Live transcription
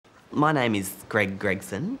My name is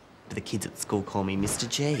Gregson. The kids at school call me Mr.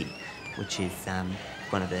 G, which is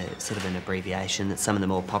one of the sort of an abbreviation that some of the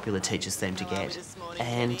more popular teachers seem to get.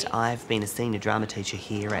 And I've been a senior drama teacher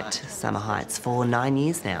here at Summer Heights for 9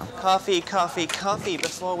 years now. Coffee, coffee, coffee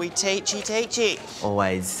before we teachy.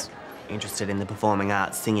 Always interested in the performing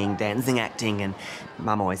arts, singing, dancing, acting, and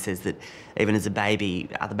Mum always says that even as a baby,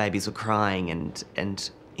 other babies were crying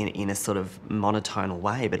and in a sort of monotonal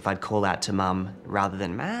way, but if I'd call out to Mum rather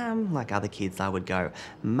than Mum, like other kids, I would go,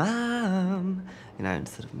 Mum, you know,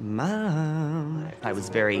 sort of Mum. I was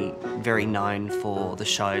very, very known for the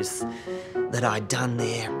shows that I'd done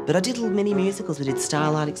there. But I did many musicals. I did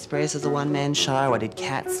Starlight Express as a one-man show. I did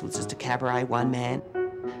Cats, was just a cabaret one-man.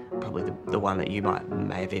 Probably the one that you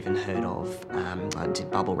may have even heard of. I did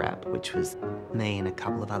Bubble Wrap, which was me and a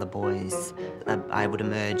couple of other boys. I would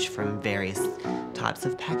emerge from various types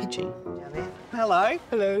of packaging. Hello.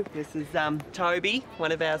 Hello. This is Toby,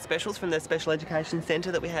 one of our specials from the Special Education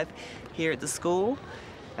Centre that we have here at the school.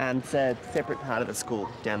 It's a separate part of the school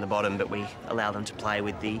down the bottom, but we allow them to play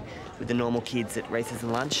with the normal kids at recess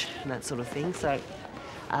and lunch and that sort of thing. So.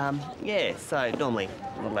 Yeah, so normally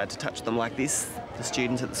I'm not allowed to touch them like this, the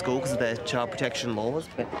students at the school, because of the child protection laws,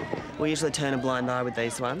 but we usually turn a blind eye with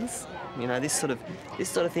these ones. You know, this sort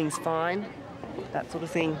of thing's fine, that sort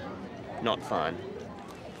of thing, not fine.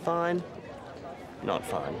 Fine, not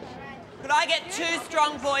fine. Could I get 2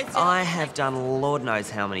 strong voices? I have done Lord knows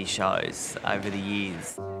how many shows over the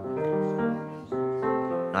years.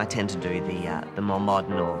 I tend to do the more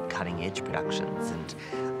modern or cutting-edge productions, and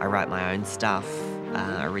I write my own stuff,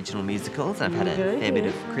 original musicals. I've had a fair bit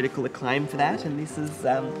of critical acclaim for that, and this is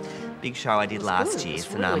a big show I did last year,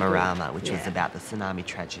 Tsunamarama, which was about the tsunami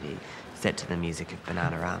tragedy, set to the music of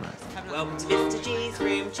Bananarama. Welcome to Mr. G's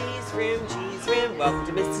room, G's room, G's room. Welcome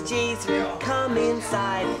to Mr. G's room, come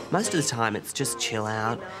inside. Most of the time it's just chill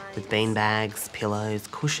out with beanbags, pillows,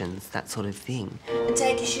 cushions, that sort of thing. And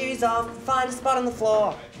take your shoes off, find a spot on the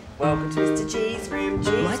floor. Welcome to Mr. G's room,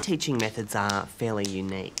 G's. My teaching methods are fairly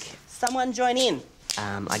unique. Someone join in.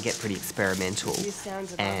 I get pretty experimental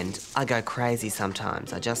and I go crazy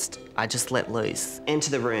sometimes. I just let loose. Enter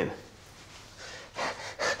the room.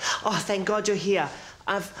 Oh, thank God you're here.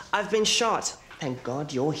 I've been shot. Thank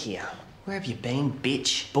God you're here. Where have you been,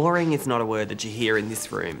 bitch? Boring is not a word that you hear in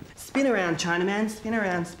this room. Spin around, Chinaman. Spin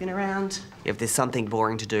around, spin around. If there's something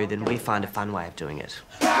boring to do, then we find a fun way of doing it.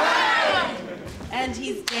 And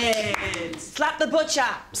he's dead. Slap the butcher.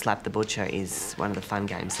 Slap the Butcher is one of the fun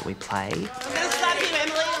games that we play. I'm gonna slap you,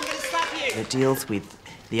 Emily. I'm gonna slap you. It deals with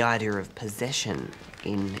the idea of possession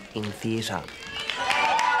in theatre.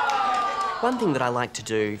 One thing that I like to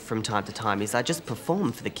do from time to time is I just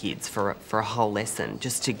perform for the kids for a whole lesson,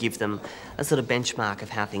 just to give them a sort of benchmark of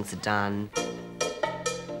how things are done,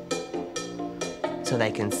 so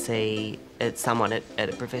they can see someone at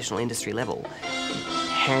a professional industry level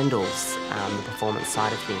handles the performance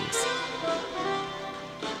side of things.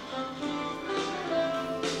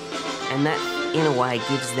 And that, in a way,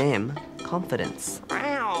 gives them confidence.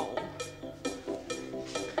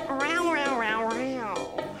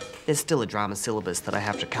 There's still a drama syllabus that I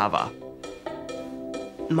have to cover.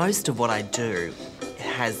 Most of what I do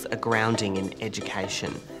has a grounding in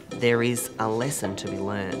education. There is a lesson to be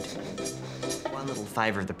learned. One little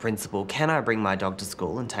favour of the principal, can I bring my dog to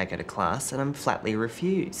school and take her to class? And I'm flatly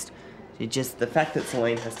refused. The fact that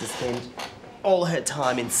Celine has to spend all her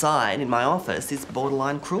time inside in my office is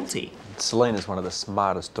borderline cruelty. Celine is one of the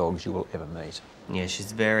smartest dogs you will ever meet. Yeah,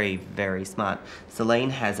 she's very, very smart.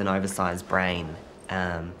 Celine has an oversized brain.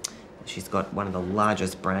 She's got one of the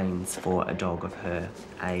largest brains for a dog of her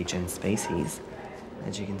age and species.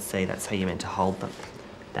 As you can see, that's how you're meant to hold them.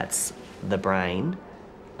 That's the brain,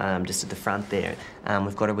 just at the front there.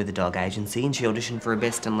 We've got her with the dog agency, and she auditioned for a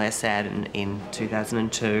Best and Less ad in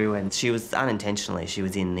 2002, and she was unintentionally, she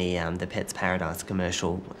was in the Pets Paradise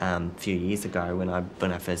commercial a few years ago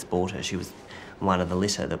when I first bought her. She was one of the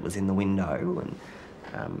litter that was in the window,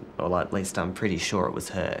 and or at least I'm pretty sure it was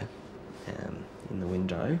her in the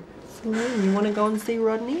window. Celine, you want to go and see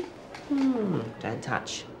Rodney? Don't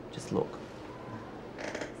touch, just look.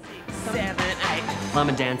 7, 8. I'm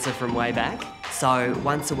a dancer from way back, so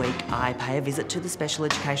once a week I pay a visit to the Special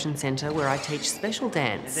Education Centre where I teach special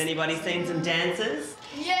dance. Has anybody seen some dancers?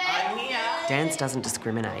 Yeah! I'm here. Dance doesn't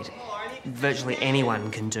discriminate. Virtually anyone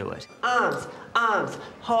can do it. Arms, arms,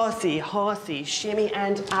 horsey, horsey, shimmy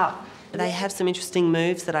and up. They have some interesting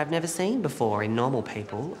moves that I've never seen before in normal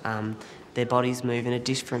people. Their bodies move in a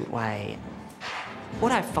different way.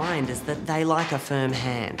 What I find is that they like a firm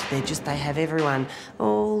hand. They have everyone,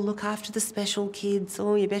 oh, look after the special kids,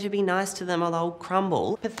 oh, you better be nice to them or they'll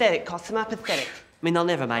crumble. Pathetic, Cosima, pathetic. I mean, they'll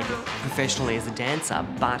never make it professionally as a dancer,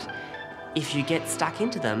 but if you get stuck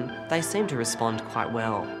into them, they seem to respond quite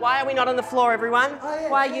well. Why are we not on the floor, everyone?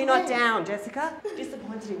 Why are you not down, Jessica?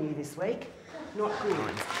 Disappointed in you this week. Not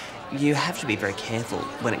good. You have to be very careful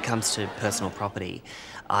when it comes to personal property.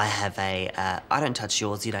 I have a I don't touch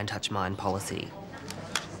yours, you don't touch mine policy.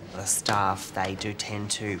 The staff, they do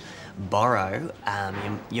tend to borrow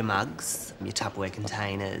your mugs, your Tupperware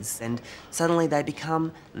containers, and suddenly they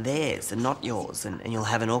become theirs and not yours, and you'll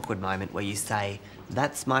have an awkward moment where you say,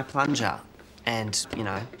 "That's my plunger," and, you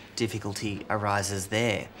know, difficulty arises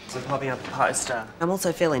there. So popping up a poster. I'm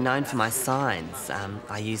also fairly known for my signs.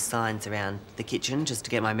 I use signs around the kitchen just to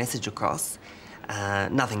get my message across.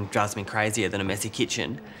 Nothing drives me crazier than a messy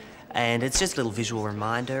kitchen, and it's just a little visual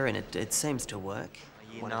reminder, and it seems to work.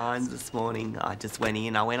 Year 9 this morning, I just went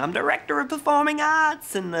in, I'm Director of Performing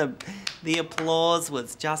Arts, and the applause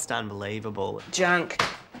was just unbelievable. Junk.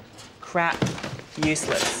 Crap.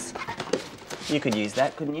 Useless. You could use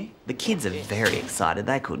that, couldn't you? The kids are very excited.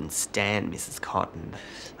 They couldn't stand Mrs. Cotton.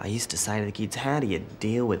 I used to say to the kids, how do you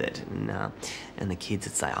deal with it? And the kids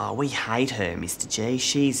would say, oh, we hate her, Mr. G.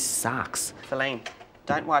 She sucks. Celine,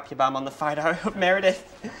 don't wipe your bum on the photo of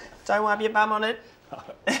Meredith. Don't wipe your bum on it.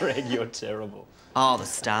 Greg, you're terrible. Oh, the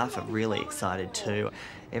staff are really excited too.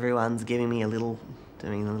 Everyone's giving me doing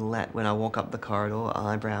a little that when I walk up the corridor,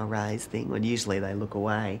 eyebrow raise thing, when usually they look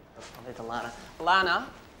away. Probably to Lana. Lana,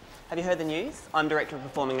 have you heard the news? I'm Director of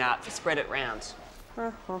Performing Arts. Spread it round.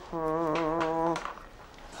 Oh,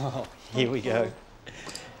 here we go.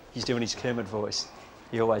 He's doing his Kermit voice.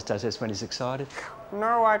 He always does this when he's excited.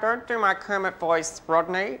 No, I don't do my Kermit voice,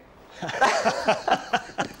 Rodney.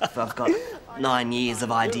 I've got 9 years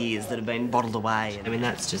of ideas that have been bottled away. I mean,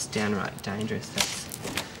 that's just downright dangerous.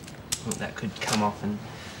 That could come off and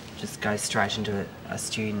just go straight into a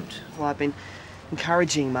student. Well, I've been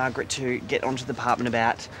encouraging Margaret to get onto the department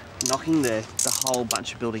about knocking the whole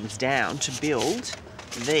bunch of buildings down to build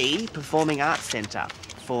the Performing Arts Centre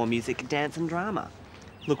for Music, Dance and Drama.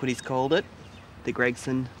 Look what he's called it, the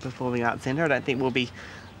Gregson Performing Arts Centre. I don't think we'll be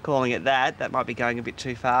calling it that. That might be going a bit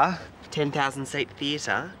too far. 10,000 seat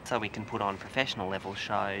theatre, so we can put on professional level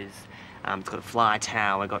shows. It's got a fly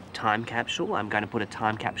tower, got time capsule. I'm going to put a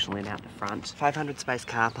time capsule in out the front. 500 space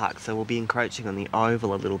car park, so we'll be encroaching on the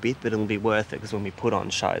oval a little bit, but it'll be worth it because when we put on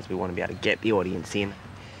shows, we want to be able to get the audience in.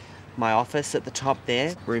 My office at the top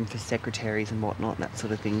there, room for secretaries and whatnot, and that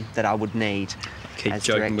sort of thing that I would need. Keep as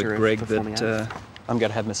joking with Director of Greg Performing that Arts. I'm going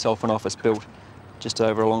to have myself an office built just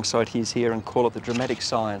over alongside his here and call it the Dramatic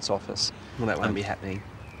Science Office. Well, that won't be happening.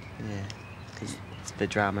 Yeah, because it's for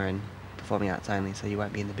drama and performing arts only, so you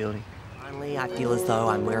won't be in the building. Finally, I feel as though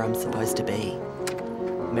I'm where I'm supposed to be.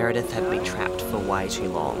 Meredith had me trapped for way too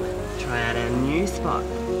long. Try out our new spot.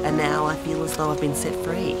 And now I feel as though I've been set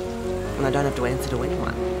free. And I don't have to answer to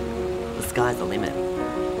anyone. The sky's the limit.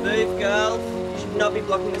 Move, girls. You should not be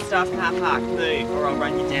blocking the staff car park. Move, or I'll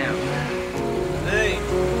run you down. Move.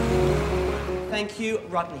 Thank you,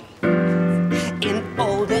 Rodney. In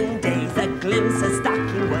olden days, a glimpse of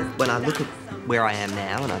stocking was... When I look at where I am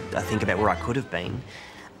now and I think about where I could have been,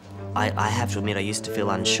 I have to admit I used to feel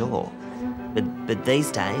unsure. But these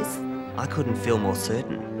days, I couldn't feel more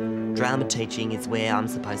certain. Drama teaching is where I'm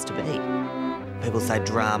supposed to be. People say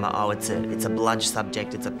drama, oh, it's a bludge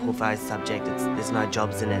subject, it's a puffo subject, there's no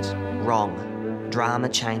jobs in it. Wrong. Drama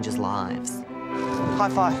changes lives. High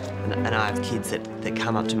five. And I have kids that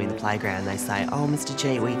come up to me in the playground and they say, oh, Mr.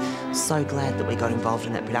 G, we're so glad that we got involved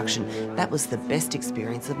in that production. That was the best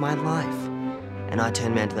experience of my life. And I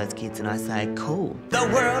turn around to those kids and I say, cool. The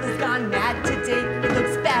world has gone mad today, it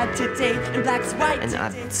looks bad today, and black's white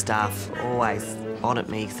And staff always on at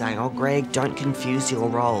me saying, oh, Greg, don't confuse your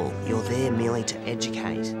role. You're there merely to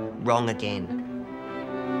educate. Wrong again.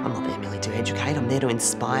 I'm not there merely to educate, I'm there to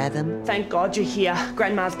inspire them. Thank God you're here.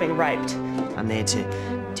 Grandma's been raped. I'm there to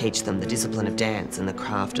teach them the discipline of dance and the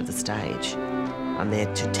craft of the stage. I'm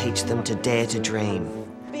there to teach them to dare to dream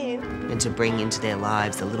and to bring into their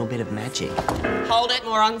lives a little bit of magic. Hold it,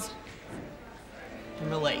 morons.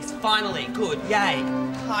 And release. Finally. Good. Yay.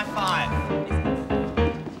 High five.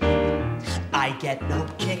 I get no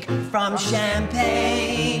kick from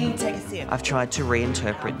champagne. Take a sip. I've tried to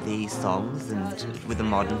reinterpret these songs and with a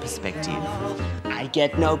modern perspective. I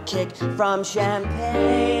get no kick from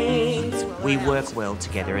champagne. We work well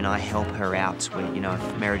together and I help her out when,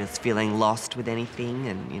 if Meredith's feeling lost with anything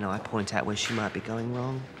and, I point out where she might be going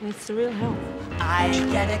wrong. It's the real help. I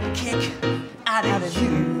get a kick out of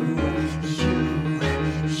you.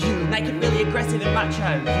 Make it really aggressive and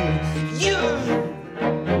macho. You.